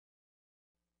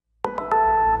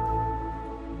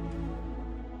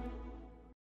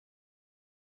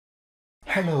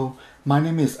Hello, my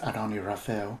name is Adonny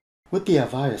Raphael with the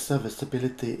Avaya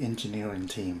Serviceability Engineering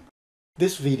team.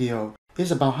 This video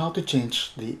is about how to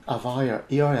change the Avaya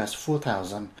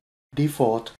ERS4000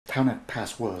 default Telnet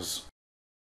passwords.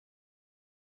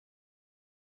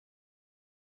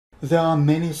 There are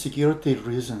many security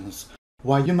reasons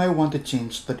why you may want to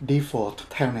change the default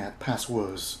Telnet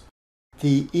passwords.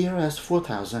 The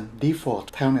ERS4000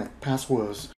 default Telnet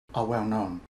passwords are well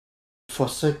known. For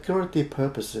security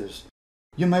purposes,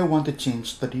 you may want to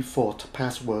change the default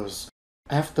passwords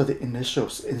after the initial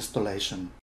installation.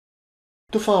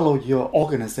 To follow your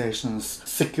organization's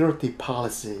security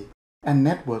policy and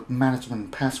network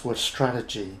management password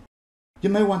strategy, you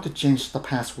may want to change the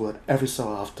password every so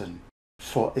often,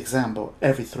 for example,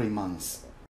 every 3 months.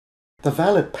 The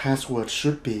valid password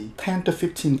should be 10 to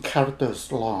 15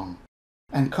 characters long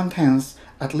and contains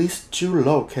at least 2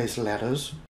 lowercase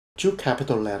letters, 2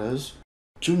 capital letters,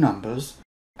 2 numbers,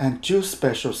 and 2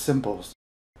 special symbols.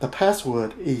 The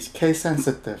password is case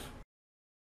sensitive.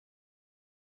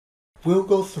 We'll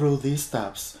go through these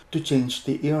steps to change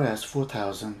the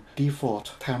ERS4000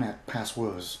 default Telnet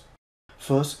passwords.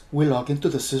 First, we log into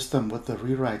the system with the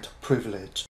rewrite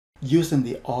privilege using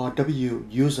the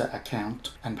RW user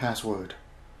account and password.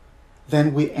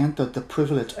 Then we enter the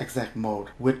privilege exec mode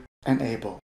with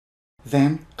enable,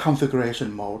 then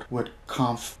configuration mode with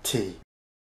conf-t.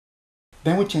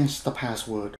 Then we change the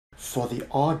password for the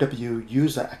RW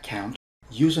user account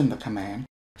using the command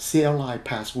CLI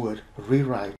password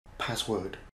rewrite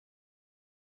password.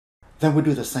 Then we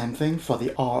do the same thing for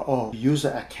the RO user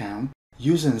account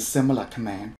using similar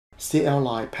command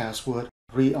CLI password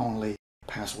read-only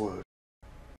password.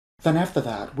 Then after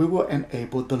that, we will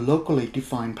enable the locally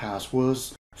defined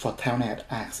passwords for Telnet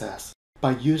access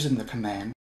by using the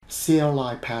command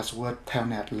CLI password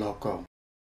telnet local.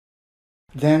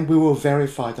 Then we will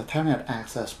verify the Telnet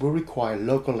access will require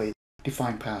locally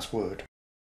defined password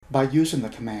by using the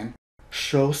command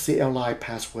show CLI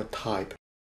password type.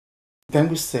 Then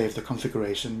we save the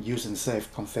configuration using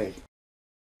save config.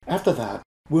 After that,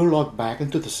 we'll log back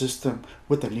into the system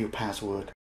with the new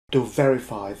password to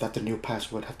verify that the new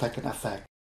password has taken effect.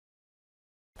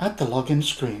 At the login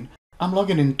screen, I'm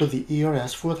logging into the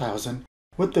ERS4000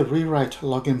 with the rewrite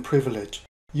login privilege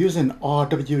using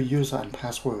RW user and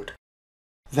password.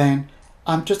 Then,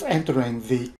 I'm just entering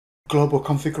the global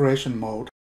configuration mode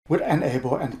with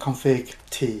enable and config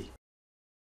T.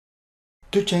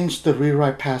 To change the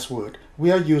rewrite password, we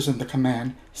are using the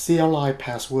command CLI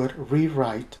password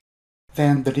rewrite,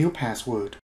 then the new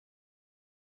password.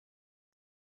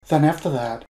 Then after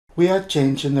that, we are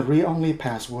changing the read-only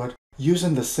password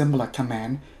using the similar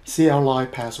command CLI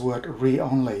password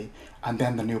read-only and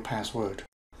then the new password.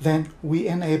 Then we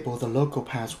enable the local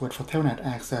password for Telnet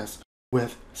access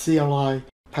with CLI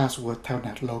password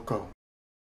telnet local.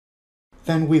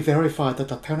 Then we verify that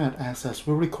the Telnet access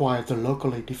will require the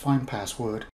locally defined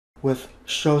password with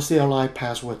show CLI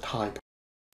password type.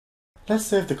 Let's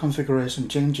save the configuration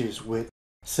changes with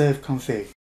save config.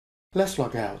 Let's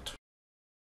log out.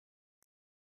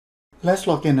 Let's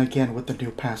log in again with the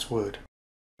new password,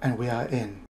 and we are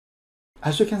in.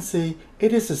 As you can see,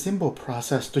 it is a simple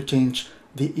process to change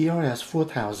the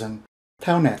ERS4000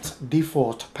 Telnet's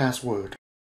default password,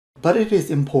 but it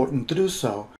is important to do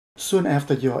so soon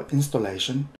after your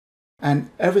installation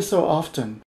and every so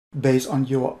often based on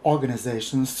your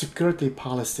organization's security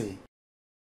policy.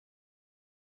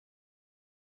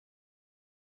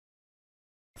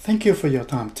 Thank you for your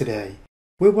time today.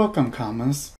 We welcome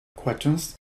comments,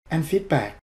 questions, and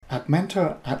feedback at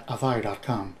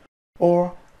mentor@avaya.com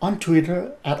or on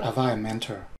Twitter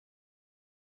 @AvayaMentor.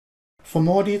 For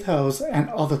more details and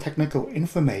other technical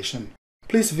information,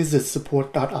 please visit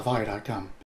support.avaya.com.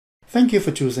 Thank you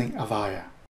for choosing Avaya.